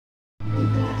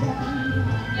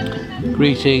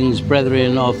Greetings,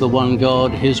 brethren of the one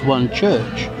God,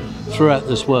 HIS1Church throughout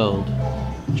this world.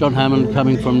 John Hammond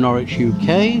coming from Norwich,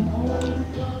 UK.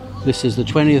 This is the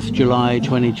 20th July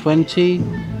 2020.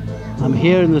 I'm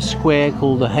here in the square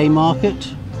called the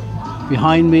Haymarket.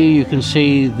 Behind me you can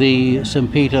see the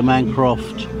St. Peter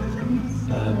Mancroft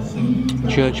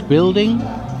church building.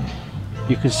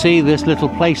 You can see this little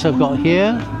place I've got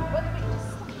here.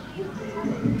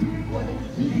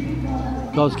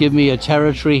 God's given me a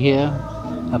territory here,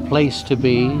 a place to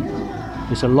be.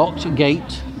 It's a locked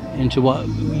gate into what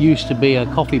used to be a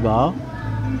coffee bar.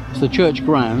 It's the church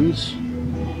grounds,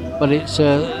 but it's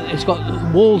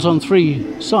got walls on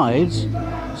three sides,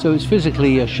 so it's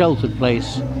physically a sheltered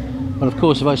place. But of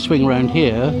course, if I swing around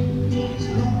here,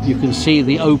 you can see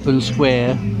the open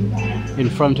square in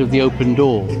front of the open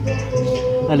door.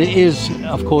 And it is,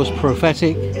 of course,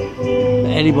 prophetic.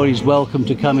 Anybody's welcome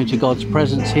to come into God's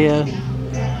presence here.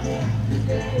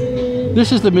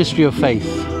 This is the mystery of faith.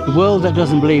 The world that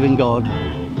doesn't believe in God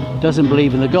doesn't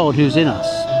believe in the God who's in us.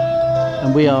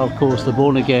 And we are, of course, the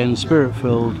born-again,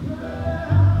 spirit-filled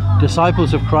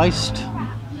disciples of Christ.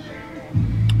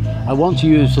 I want to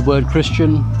use the word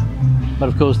Christian, but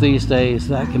of course these days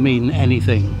that can mean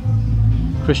anything.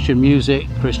 Christian music,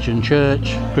 Christian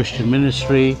church, Christian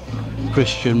ministry,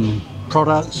 Christian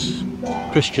products,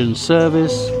 Christian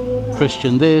service,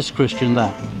 Christian this, Christian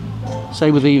that.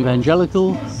 Same with the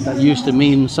evangelical. That used to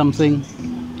mean something,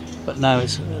 but now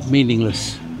it's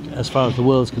meaningless as far as the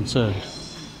world's concerned.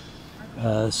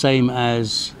 Same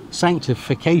as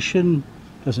sanctification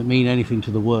doesn't mean anything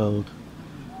to the world.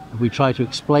 We try to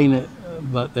explain it,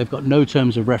 but they've got no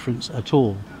terms of reference at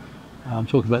all. I'm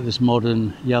talking about this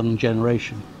modern young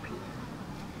generation.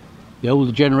 The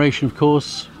older generation, of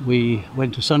course, we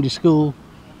went to Sunday school.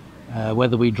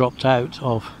 Whether we dropped out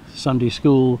of Sunday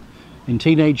school in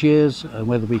teenage years,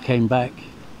 whether we came back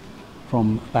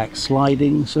from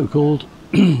backsliding, so-called,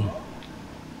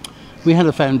 we had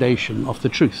a foundation of the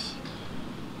truth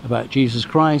about Jesus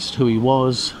Christ, who he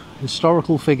was,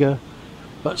 historical figure,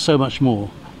 but so much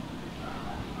more.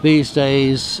 These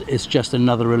days, it's just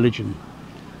another religion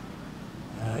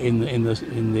in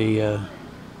the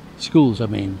schools. I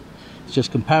mean, it's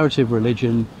just comparative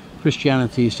religion.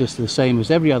 Christianity is just the same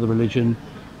as every other religion.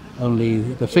 Only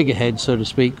the figurehead, so to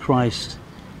speak, Christ,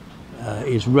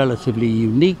 is relatively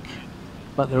unique,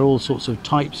 but there are all sorts of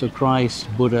types of Christ: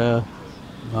 Buddha,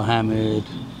 Muhammad,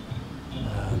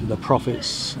 the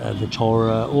prophets, the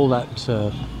Torah, all that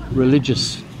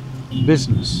religious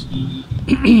business.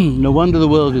 No wonder the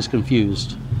world is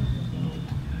confused.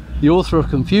 The author of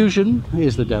confusion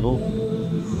is the devil.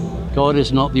 God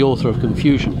is not the author of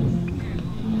confusion.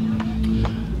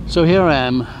 So here I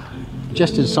am,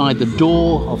 just inside the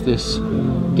door of this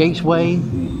gateway,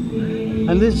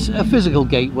 and it's a physical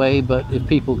gateway, but if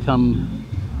people come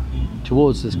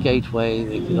towards this gateway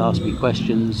they can ask me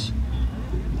questions.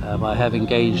 I have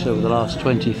engaged over the last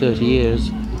 20-30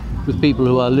 years with people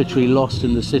who are literally lost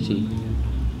in the city,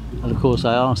 and of course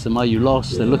I ask them, are you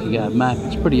lost? They're looking at a map,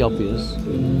 it's pretty obvious,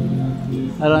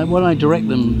 and when I direct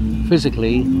them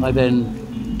physically, I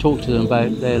then talk to them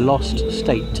about their lost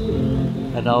state,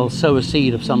 and I'll sow a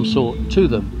seed of some sort to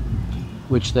them,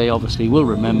 which they obviously will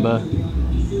remember.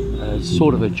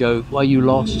 Sort of a joke. Are you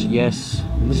lost? Yes.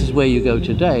 This is where you go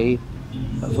today,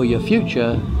 but for your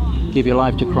future, give your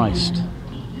life to Christ.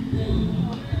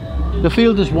 The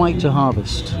field is white to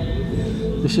harvest.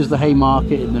 This is the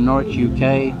Haymarket in the Norwich,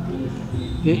 UK.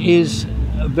 It is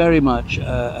very much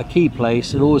a key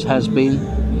place. It always has been.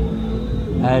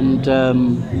 And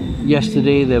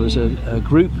yesterday there was a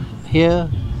group here,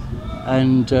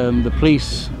 and the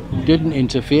police didn't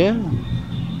interfere.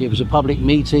 It was a public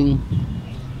meeting,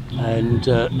 and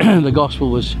the gospel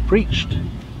was preached,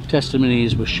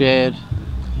 testimonies were shared.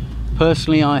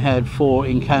 Personally, I had 4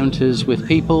 encounters with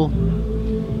people,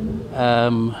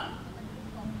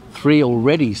 3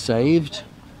 already saved,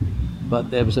 but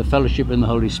there was a fellowship in the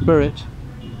Holy Spirit,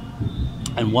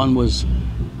 and one was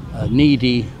a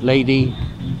needy lady.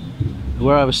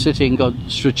 Where I was sitting, God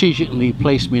strategically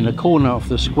placed me in a corner of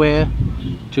the square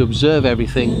to observe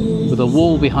everything, with a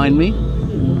wall behind me.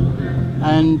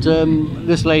 And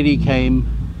this lady came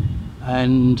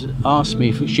and asked me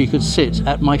if she could sit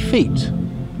at my feet.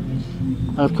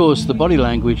 And of course, the body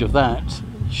language of that,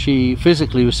 she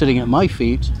physically was sitting at my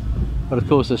feet, but of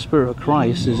course the Spirit of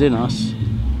Christ is in us,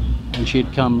 and she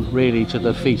had come really to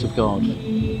the feet of God.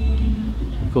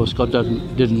 Of course, God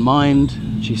didn't mind.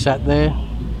 She sat there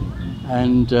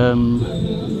and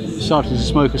started to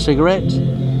smoke a cigarette,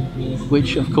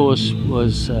 which of course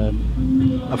was a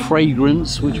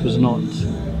fragrance which was not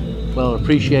well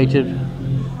appreciated.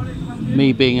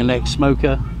 Me being an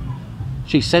ex-smoker,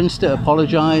 She sensed it,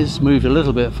 apologized, moved a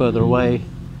little bit further away,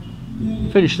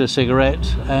 finished her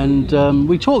cigarette, and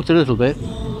we talked a little bit.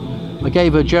 I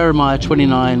gave her Jeremiah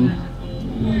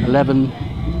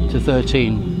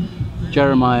 29:11-13.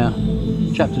 Jeremiah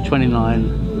chapter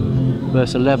 29,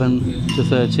 verse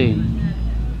 11-13.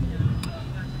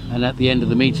 And at the end of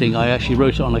the meeting, I actually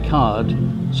wrote it on a card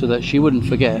so that she wouldn't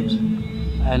forget.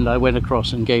 And I went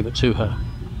across and gave it to her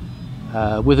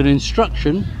with an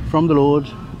instruction from the Lord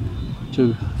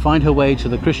to find her way to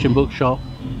the Christian bookshop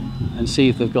and see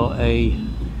if they've got a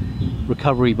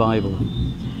recovery Bible.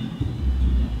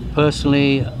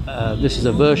 Personally, this is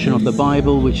a version of the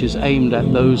Bible which is aimed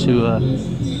at those who are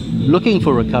looking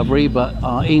for recovery but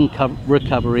are in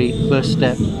recovery. First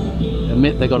step,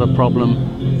 admit they got a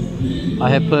problem. I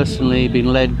have personally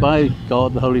been led by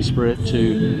God, the Holy Spirit,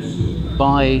 to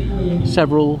buy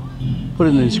several, put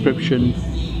in the inscription,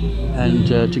 and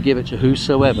to give it to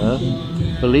whosoever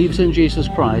believes in Jesus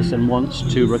Christ and wants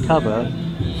to recover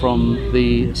from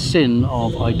the sin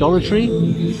of idolatry,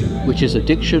 which is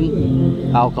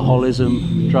addiction,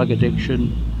 alcoholism, drug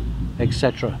addiction,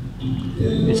 etc.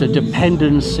 It's a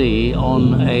dependency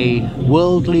on a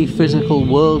worldly, physical,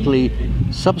 worldly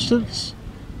substance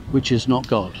which is not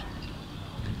God.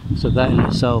 So that in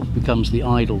itself becomes the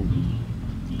idol.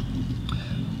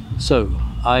 So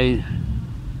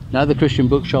now the Christian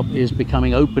bookshop is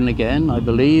becoming open again, I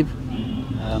believe.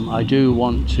 I do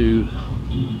want to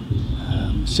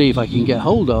see if I can get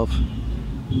hold of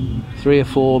 3 or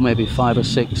 4, maybe 5 or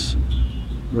 6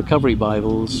 recovery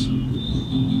Bibles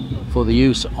for the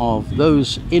use of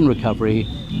those in recovery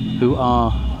who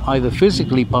are either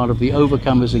physically part of the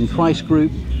Overcomers in Christ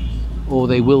group, or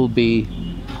they will be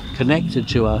connected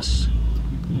to us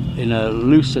in a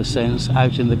looser sense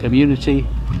out in the community.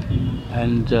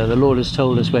 And the Lord has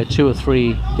told us where 2 or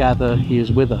 3 gather, He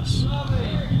is with us.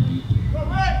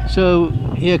 So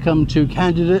here come 2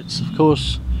 candidates. Of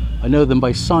course, I know them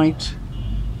by sight,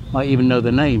 might even know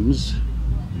their names,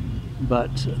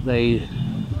 but they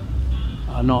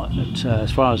are not,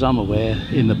 as far as I'm aware,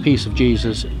 in the peace of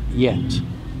Jesus yet.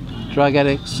 Drug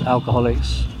addicts,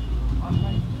 alcoholics,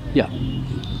 yeah.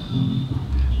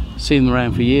 Seen them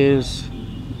around for years.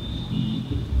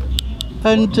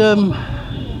 And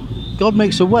God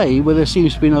makes a way where there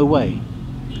seems to be no way.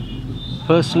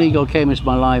 Personally, God came into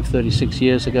my life 36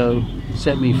 years ago,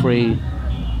 set me free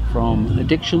from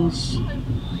addictions,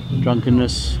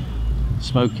 drunkenness,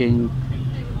 smoking,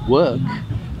 work,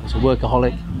 as a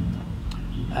workaholic,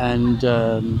 and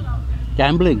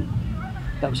gambling.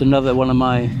 That was another one of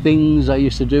my things I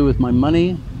used to do with my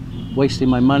money, wasting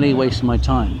my money, wasting my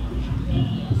time.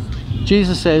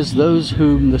 Jesus says, those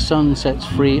whom the Son sets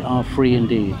free are free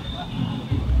indeed.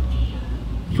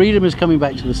 Freedom is coming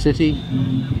back to the city.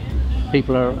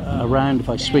 People are around. If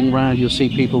I swing around, you'll see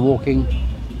people walking.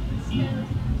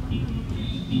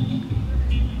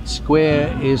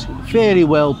 Square is fairly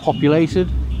well populated.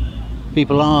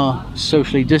 People are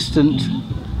socially distant,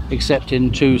 except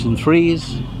in 2s and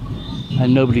 3s,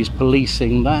 and nobody's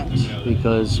policing that,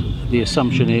 because the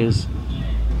assumption is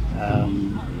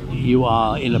you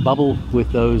are in a bubble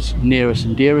with those nearest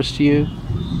and dearest to you.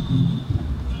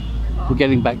 We're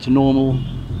getting back to normal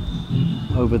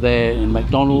over there in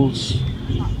McDonald's.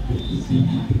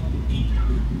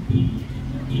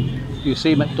 You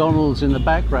see McDonald's in the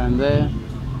background there.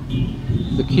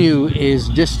 The queue is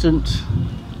distant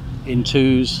in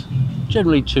 2s,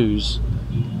 generally 2s,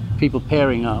 people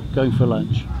pairing up, going for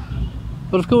lunch.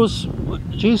 But of course,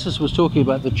 Jesus was talking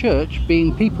about the church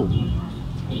being people,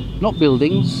 not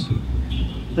buildings.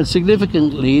 And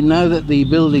significantly, now that the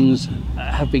buildings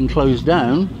have been closed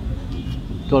down,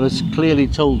 God has clearly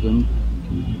told them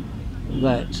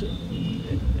that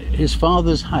His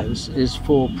Father's house is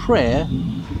for prayer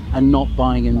and not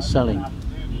buying and selling.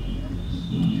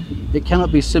 It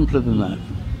cannot be simpler than that.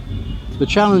 The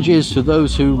challenge is to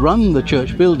those who run the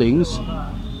church buildings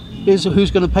is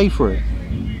who's going to pay for it.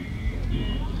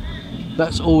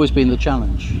 That's always been the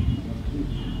challenge.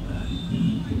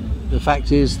 The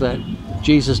fact is that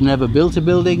Jesus never built a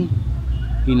building,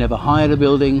 He never hired a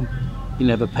building, He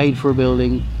never paid for a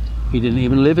building, He didn't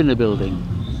even live in a building.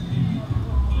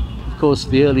 Of course,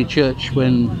 the early church,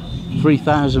 when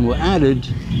 3,000 were added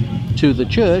to the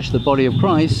church, the body of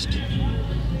Christ,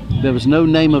 there was no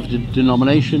name of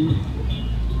denomination.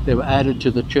 They were added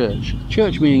to the church.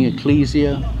 Church meaning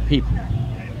ecclesia, people.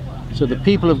 So the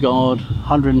people of God,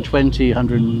 120,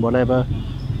 100 and whatever,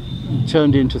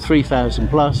 turned into 3,000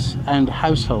 plus, and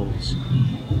households.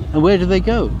 And where do they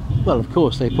go? Well, of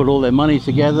course, they put all their money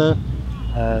together,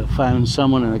 found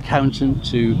someone, an accountant,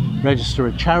 to register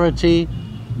a charity,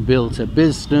 built a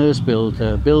business, built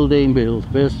a building, built a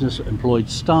business, employed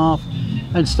staff,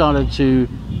 and started to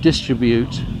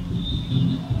distribute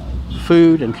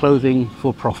food and clothing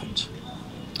for profit.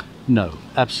 No,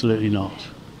 absolutely not.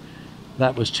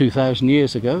 That was 2,000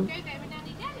 years ago.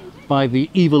 By the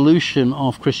evolution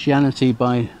of Christianity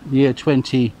by the year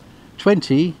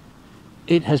 2020,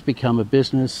 it has become a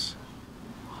business,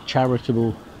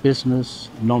 charitable business,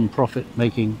 non-profit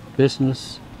making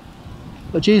business.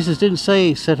 But Jesus didn't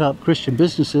say set up Christian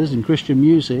businesses and Christian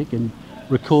music and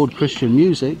record Christian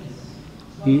music.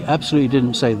 He absolutely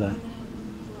didn't say that.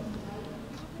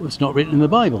 It's not written in the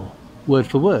Bible, word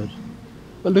for word.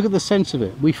 But look at the sense of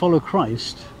it. We follow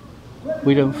Christ.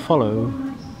 We don't follow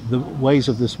the ways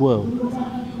of this world.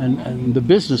 And the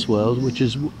business world, which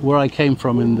is where I came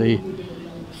from the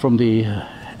 80s,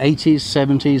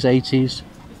 70s, 80s,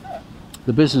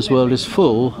 the business world is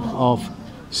full of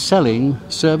selling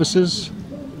services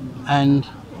and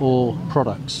or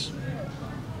products.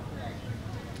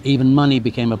 Even money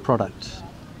became a product,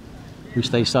 which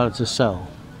they started to sell,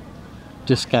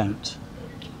 discount,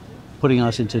 putting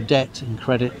us into debt and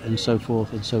credit and so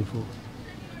forth and so forth.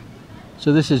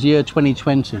 So this is year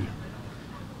 2020.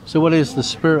 So what is the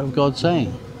Spirit of God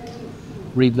saying?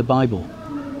 Read the Bible.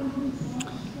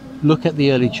 Look at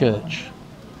the early church.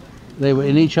 They were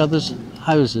in each other's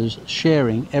houses,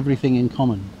 sharing everything in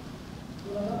common.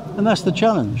 And that's the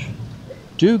challenge.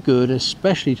 Do good,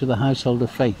 especially to the household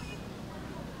of faith.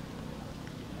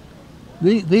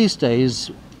 These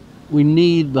days, we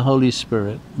need the Holy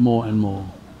Spirit more and more.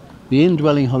 The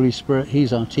indwelling Holy Spirit,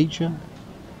 He's our teacher.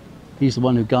 He's the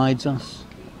one who guides us.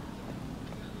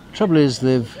 Trouble is,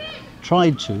 they've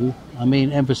tried to,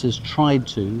 emphasis tried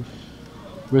to,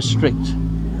 restrict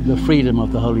the freedom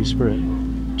of the Holy Spirit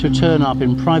to turn up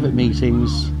in private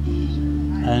meetings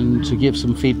and to give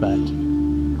some feedback.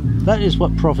 That is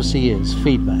what prophecy is,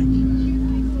 feedback.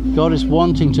 God is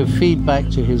wanting to feed back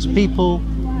to His people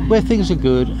where things are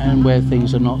good and where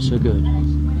things are not so good.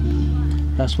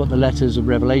 That's what the letters of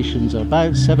Revelations are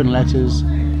about, 7 letters.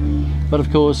 But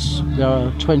of course, there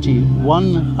are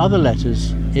 21 other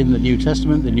letters in the New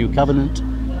Testament, the New Covenant,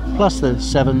 plus the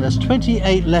 7. There's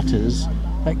 28 letters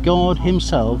that God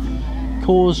Himself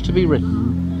caused to be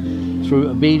written through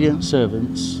obedient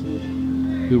servants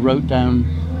who wrote down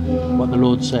what the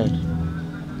Lord said.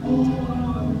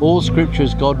 All Scripture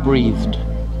is God-breathed.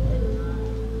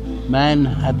 Man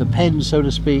had the pen, so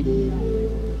to speak,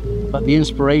 but the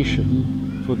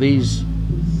inspiration for these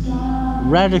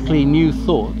radically new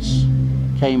thoughts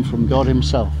came from God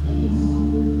Himself.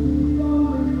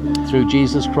 Through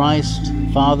Jesus Christ,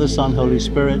 Father, Son, Holy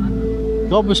Spirit.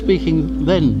 God was speaking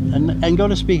then, and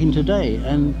God is speaking today.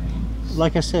 And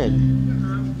like I said,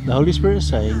 the Holy Spirit is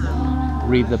saying,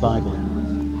 read the Bible.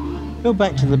 Go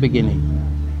back to the beginning.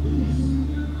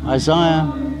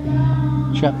 Isaiah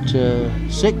chapter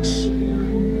 6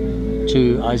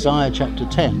 to Isaiah chapter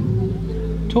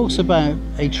 10 talks about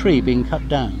a tree being cut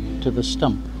down to the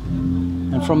stump.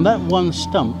 And from that one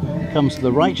stump comes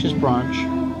the righteous branch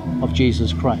of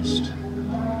Jesus Christ.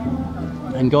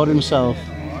 And God Himself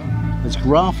is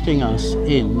grafting us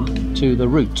into the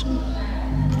root.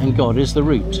 And God is the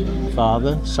root.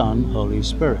 Father, Son, Holy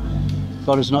Spirit.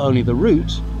 God is not only the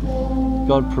root,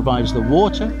 God provides the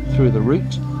water through the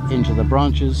root into the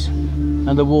branches,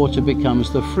 and the water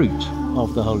becomes the fruit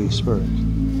of the Holy Spirit.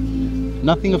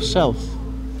 Nothing of self,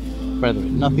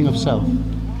 brethren, nothing of self.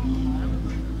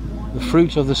 The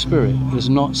fruit of the Spirit is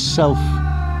not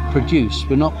self-produced.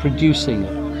 We're not producing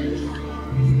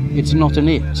it. It's not an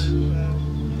it.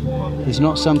 It's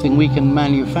not something we can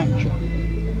manufacture.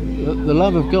 The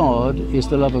love of God is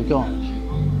the love of God.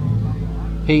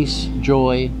 Peace,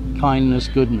 joy, kindness,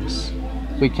 goodness.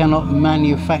 We cannot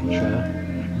manufacture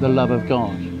the love of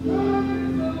God.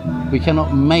 We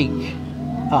cannot make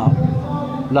up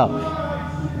love.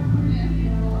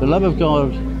 The love of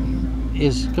God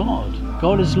is God.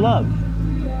 God is love.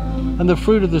 And the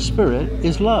fruit of the Spirit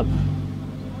is love,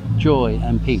 joy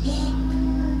and peace.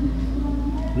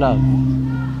 Love,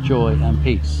 joy and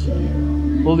peace.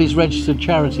 All these registered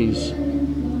charities.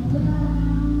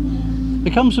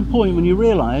 There comes a point when you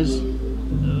realize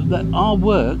that our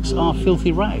works are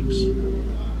filthy rags.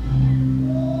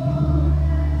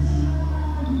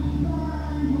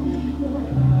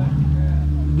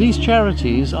 These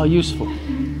charities are useful.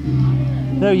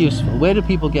 They're useful. Where do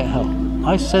people get help?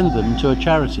 I send them to a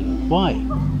charity. Why?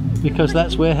 Because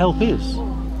that's where help is.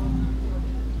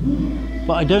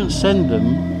 But I don't send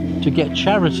them to get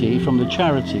charity from the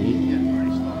charity.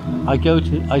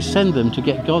 I send them to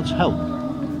get God's help.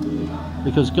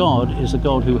 Because God is a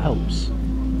God who helps.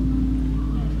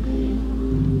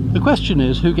 The question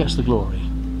is, who gets the glory?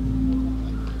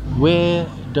 Where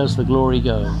does the glory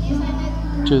go?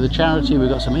 To the charity. We've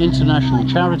got some international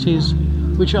charities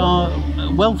which are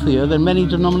wealthier than many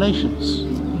denominations.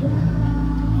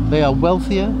 They are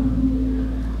wealthier,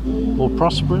 more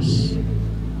prosperous,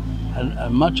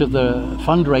 and much of the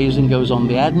fundraising goes on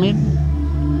the admin.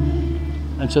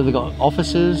 And so they've got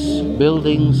offices,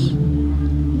 buildings.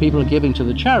 People are giving to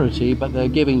the charity, but they're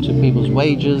giving to people's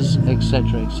wages,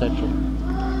 etc., etc.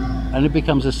 And it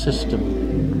becomes a system.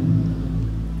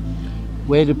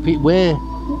 Where do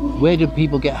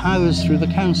people get housed? Through the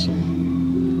council.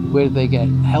 Where do they get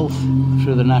health?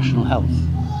 Through the national health.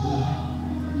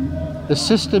 The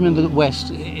system in the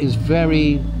West is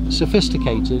very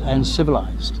sophisticated and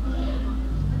civilized.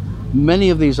 Many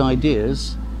of these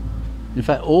ideas, in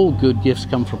fact all good gifts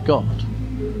come from God.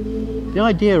 The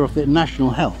idea of the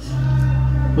national health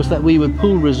was that we would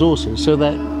pool resources so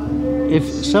that if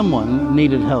someone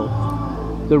needed help,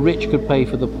 the rich could pay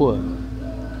for the poor.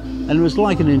 And it was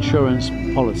like an insurance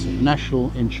policy,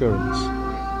 national insurance.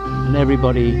 And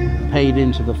everybody paid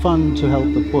into the fund to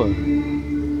help the poor.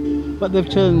 But they've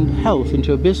turned health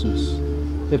into a business.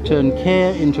 They've turned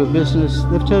care into a business.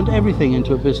 They've turned everything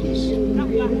into a business.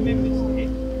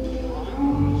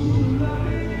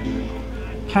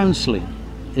 Counselling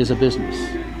is a business.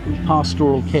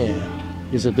 Pastoral care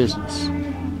is a business.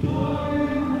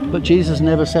 But Jesus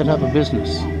never set up a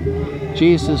business.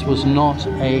 Jesus was not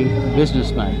a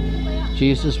businessman.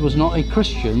 Jesus was not a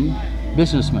Christian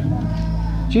businessman.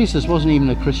 Jesus wasn't even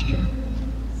a Christian.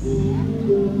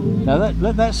 Now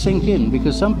let that sink in,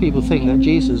 because some people think that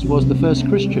Jesus was the first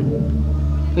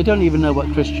Christian. They don't even know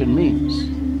what Christian means.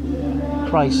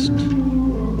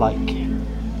 Christ-like.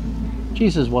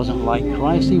 Jesus wasn't like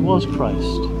Christ, he was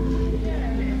Christ.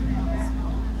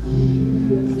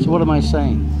 So what am I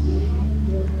saying?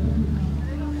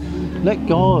 Let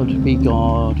God be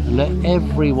God, and let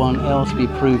everyone else be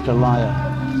proved a liar.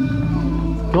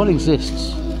 God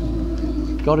exists.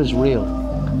 God is real.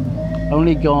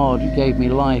 Only God gave me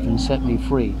life and set me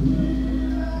free.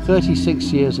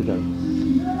 36 years ago,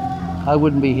 I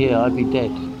wouldn't be here, I'd be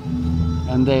dead.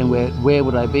 And then where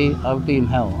would I be? I would be in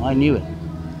hell. I knew it.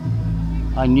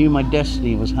 I knew my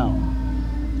destiny was hell.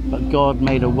 But God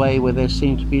made a way where there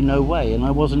seemed to be no way, and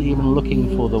I wasn't even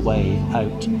looking for the way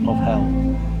out of hell.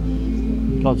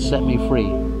 God set me free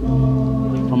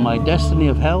from my destiny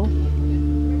of hell.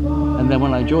 And then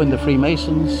when I joined the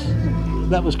Freemasons,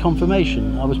 that was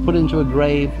confirmation. I was put into a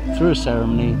grave through a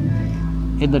ceremony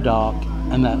in the dark,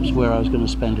 and that's where I was going to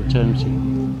spend eternity.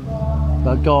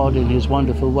 But God, in his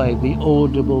wonderful way, the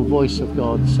audible voice of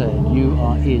God said, "You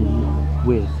are in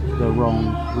with the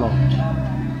wrong lot."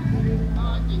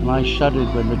 And I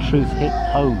shuddered when the truth hit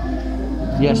home.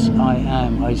 Yes, I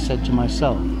am, I said to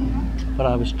myself, but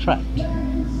I was trapped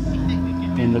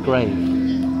in the grave.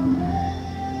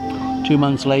 2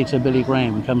 months later, Billy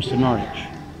Graham comes to Norwich.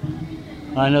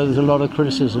 I know there's a lot of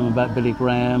criticism about Billy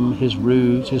Graham, his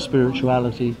roots, his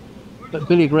spirituality, but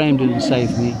Billy Graham didn't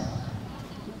save me.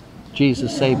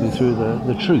 Jesus saved me through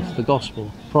the truth, the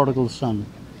gospel, prodigal son.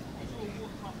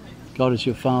 God is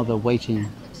your Father waiting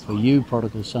for you,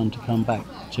 prodigal son, to come back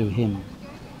to him.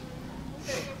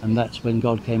 And that's when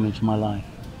God came into my life,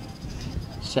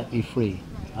 set me free.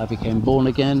 I became born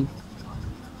again.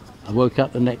 I woke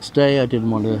up the next day. I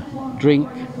didn't want to drink,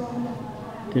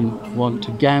 didn't want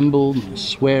to gamble.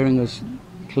 Swearing was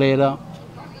cleared up.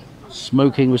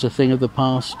 Smoking was a thing of the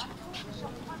past.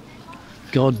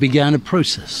 God began a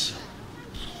process,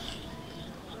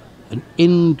 an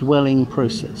indwelling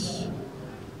process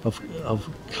of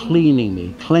cleaning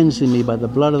me, cleansing me by the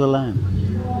blood of the Lamb,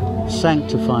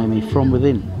 sanctifying me from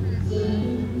within.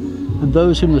 And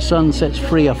those whom the Son sets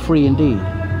free are free indeed.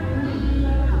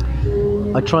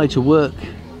 I tried to work,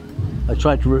 I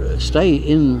tried to stay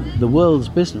in the world's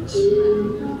business,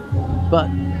 but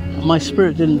my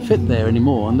spirit didn't fit there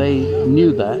anymore, and they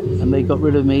knew that, and they got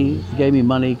rid of me, gave me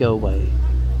money, go away.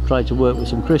 Tried to work with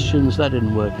some Christians, that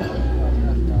didn't work out.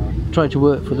 Tried to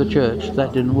work for the church,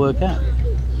 that didn't work out.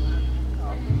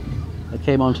 I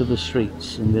came onto the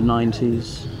streets in the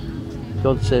 90s.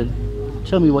 God said,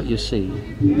 "Tell me what you see."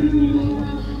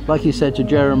 Like he said to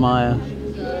Jeremiah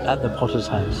at the potter's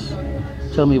house,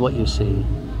 "Tell me what you see."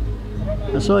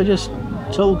 And so I just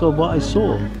told God what I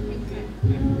saw.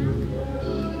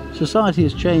 Society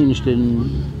has changed in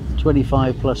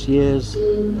 25 plus years,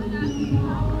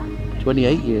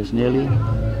 28 years nearly.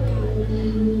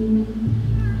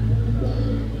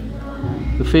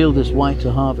 The field is white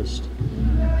to harvest.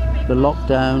 The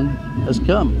lockdown has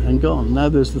come and gone. Now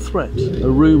there's the threat, a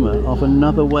rumour of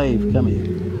another wave coming,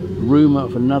 a rumour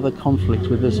of another conflict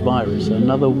with this virus,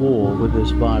 another war with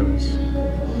this virus.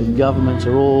 The governments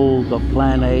are all got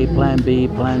plan A, plan B,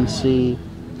 plan C.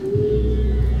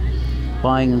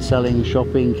 Buying and selling,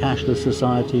 shopping, cashless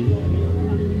society.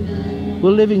 We're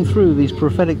living through these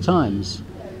prophetic times.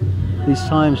 These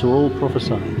times were all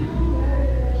prophesied.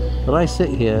 But I sit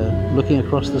here looking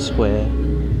across the square,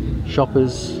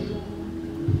 shoppers,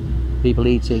 people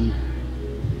eating,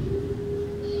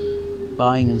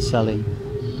 buying and selling,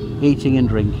 eating and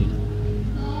drinking.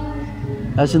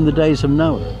 As in the days of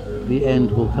Noah, the end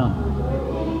will come.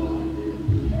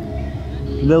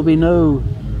 There'll be no,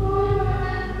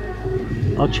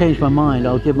 I'll change my mind,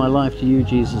 I'll give my life to you,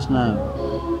 Jesus, now.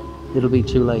 It'll be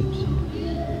too late.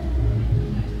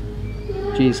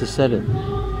 Jesus said it,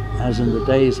 as in the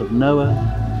days of Noah,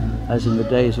 as in the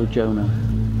days of Jonah.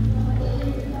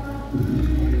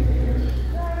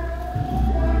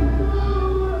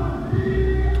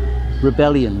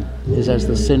 Rebellion is as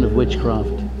the sin of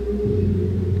witchcraft.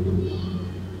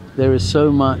 There is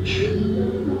so much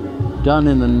done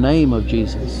in the name of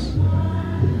Jesus,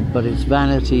 but it's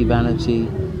vanity, vanity,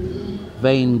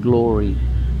 vain glory.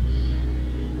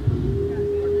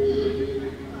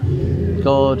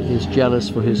 God is jealous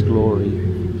for his glory.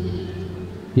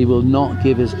 He will not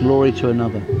give his glory to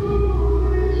another.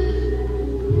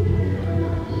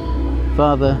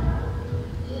 Father,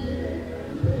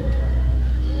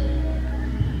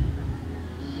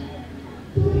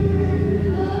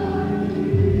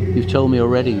 you've told me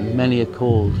already, many are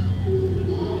called,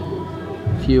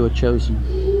 few are chosen.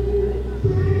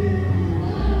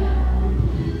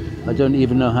 I don't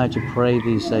even know how to pray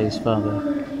these days,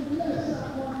 Father.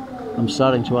 I'm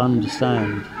starting to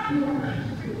understand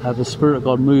how the Spirit of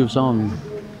God moves on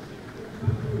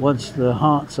once the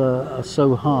hearts are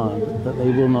so hard that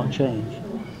they will not change.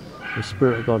 The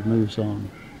Spirit of God moves on.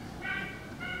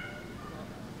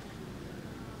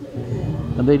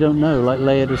 And they don't know, like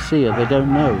Laodicea, they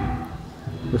don't know.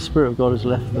 The Spirit of God has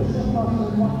left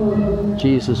them.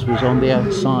 Jesus was on the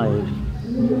outside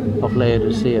of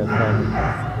Laodicea,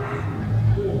 Father.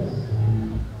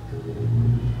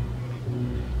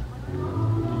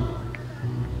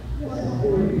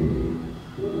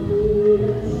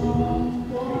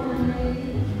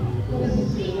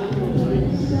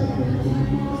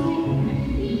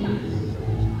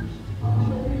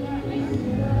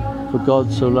 For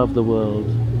God so loved the world,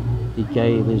 he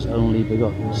gave his only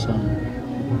begotten Son.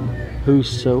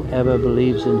 Whosoever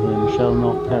believes in him shall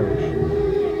not perish,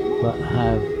 but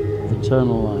have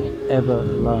eternal life,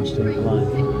 everlasting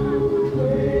life.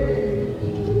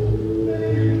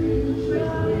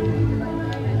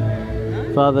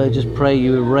 Father, I just pray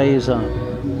you will raise up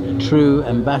true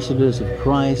ambassadors of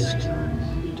Christ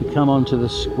to come onto the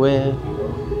square,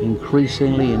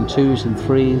 increasingly in 2s and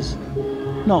 3s,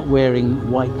 not wearing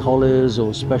white collars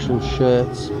or special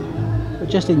shirts, but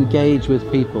just engage with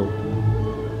people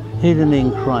hidden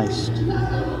in Christ,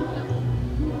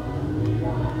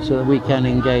 so that we can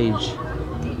engage,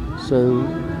 so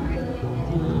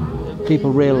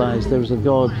people realize there is a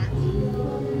God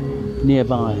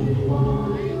nearby.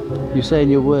 You say in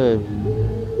your word,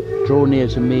 draw near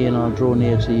to me and I'll draw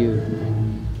near to you.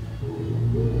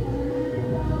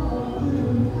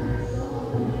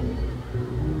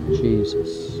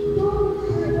 Jesus.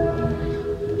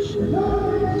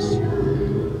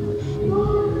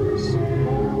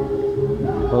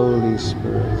 Holy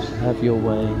Spirit, have your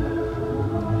way.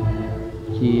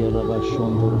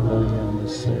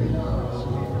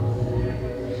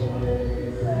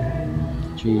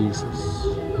 Jesus.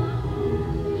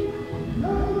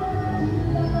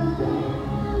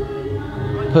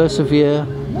 Persevere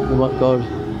in what God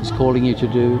is calling you to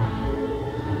do.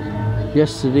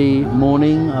 Yesterday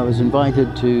morning I was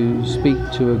invited to speak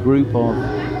to a group of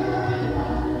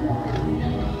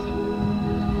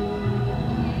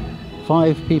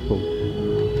 5 people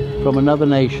from another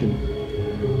nation,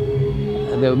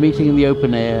 and they were meeting in the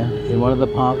open air in one of the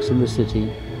parks in the city,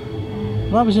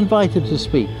 and I was invited to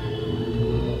speak.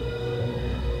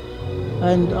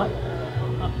 And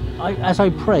as I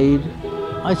prayed,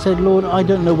 I said, Lord, I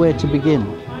don't know where to begin.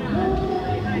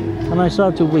 And I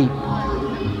started to weep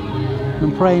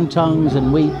and pray in tongues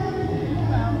and weep.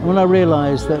 And when I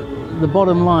realized that the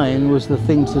bottom line was the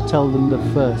thing to tell them the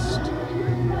first.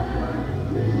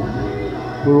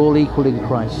 We're all equal in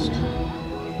Christ.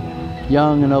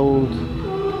 Young and old,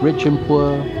 rich and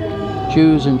poor,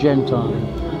 Jews and Gentiles,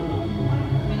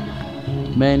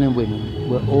 men and women,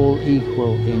 we're all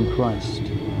equal in Christ.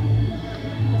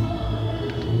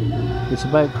 It's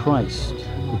about Christ.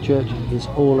 The church is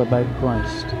all about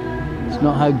Christ. It's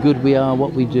not how good we are,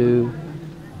 what we do,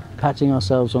 patting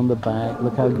ourselves on the back,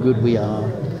 look how good we are.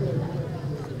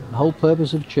 The whole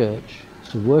purpose of church is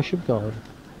to worship God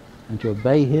and to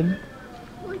obey him,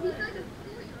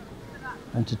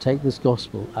 and to take this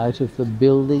gospel out of the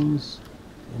buildings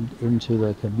and into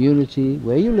the community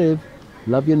where you live.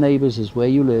 Love your neighbours as where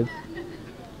you live,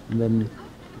 and then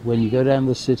when you go down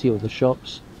the city or the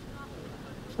shops,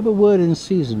 have a word in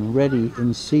season, ready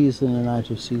in season and out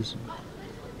of season.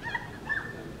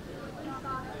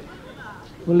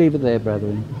 We'll leave it there,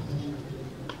 brethren.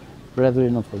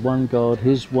 Brethren of the one God,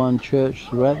 his one church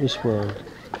throughout this world.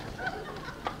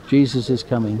 Jesus is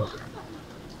coming.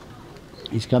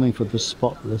 He's coming for the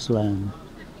spotless Lamb.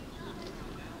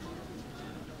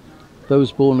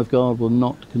 Those born of God will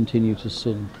not continue to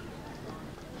sin.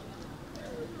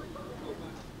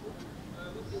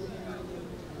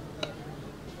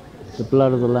 The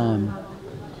blood of the Lamb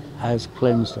has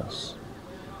cleansed us,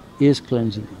 is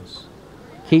cleansing us,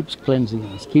 keeps cleansing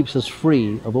us, keeps us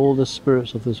free of all the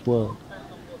spirits of this world.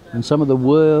 And some of the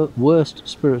worst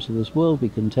spirits of this world we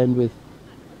contend with,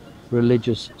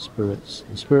 religious spirits.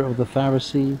 The spirit of the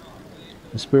Pharisee,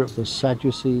 the spirit of the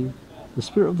Sadducee, the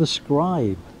spirit of the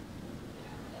scribe.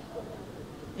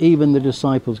 Even the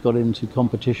disciples got into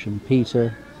competition.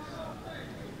 Peter,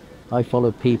 I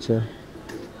follow Peter.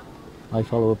 I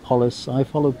follow Apollos, I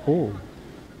follow Paul.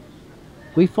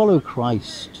 We follow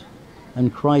Christ,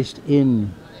 and Christ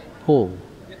in Paul.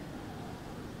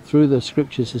 Through the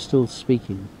scriptures is still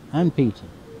speaking, and Peter.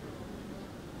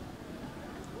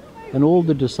 And all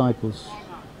the disciples.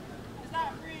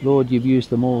 Lord, you've used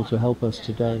them all to help us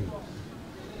today.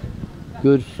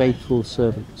 Good, faithful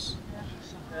servants.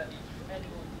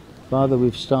 Father,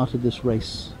 we've started this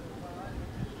race.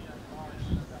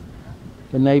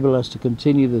 Enable us to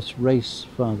continue this race,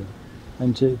 Father,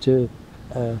 and to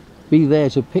be there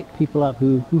to pick people up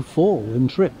who fall and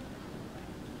trip.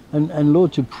 And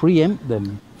Lord, to preempt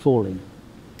them falling.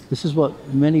 This is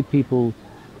what many people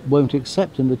won't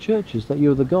accept in the churches, that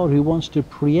you're the God who wants to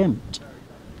preempt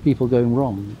people going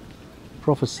wrong.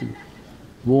 Prophecy,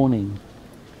 warning.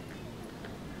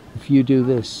 If you do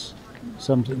this,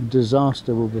 something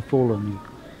disaster will befall on you.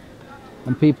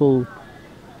 And people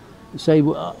say,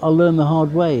 well, I'll learn the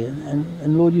hard way.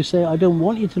 And Lord, you say, I don't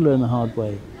want you to learn the hard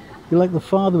way. You're like the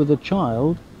father with a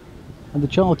child, and the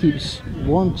child keeps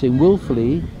wanting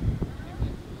willfully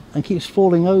and keeps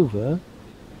falling over,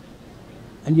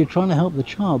 and you're trying to help the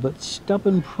child, but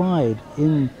stubborn pride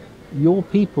in your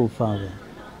people, Father.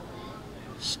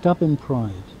 Stubborn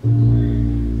pride.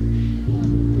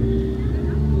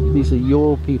 These are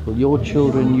your people, your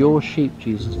children, your sheep,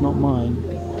 Jesus, not mine.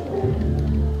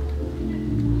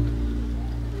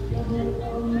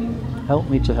 Help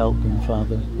me to help them,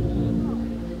 Father.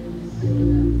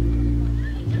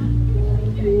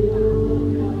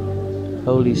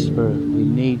 Holy Spirit, we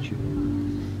need you.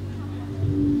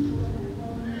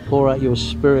 Pour out your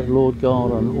Spirit, Lord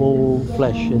God, on all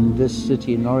flesh in this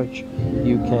city, Norwich,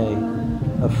 UK.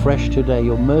 Afresh today.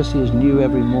 Your mercy is new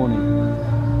every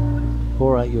morning.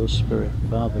 Pour out your Spirit,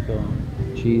 Father God,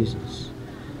 Jesus.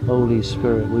 Holy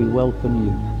Spirit, we welcome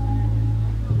you.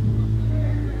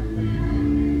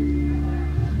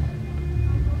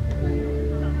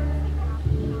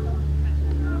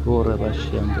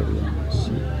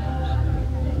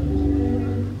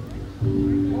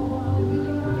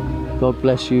 God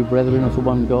bless you, brethren of the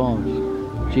one God.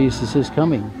 Jesus is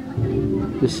coming.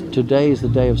 Today is the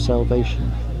day of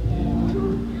salvation.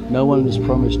 No one is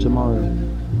promised tomorrow.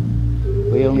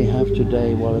 We only have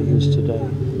today while it is today.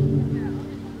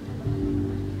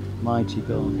 Mighty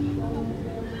God.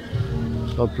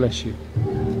 God bless you.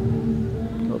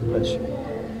 God bless you.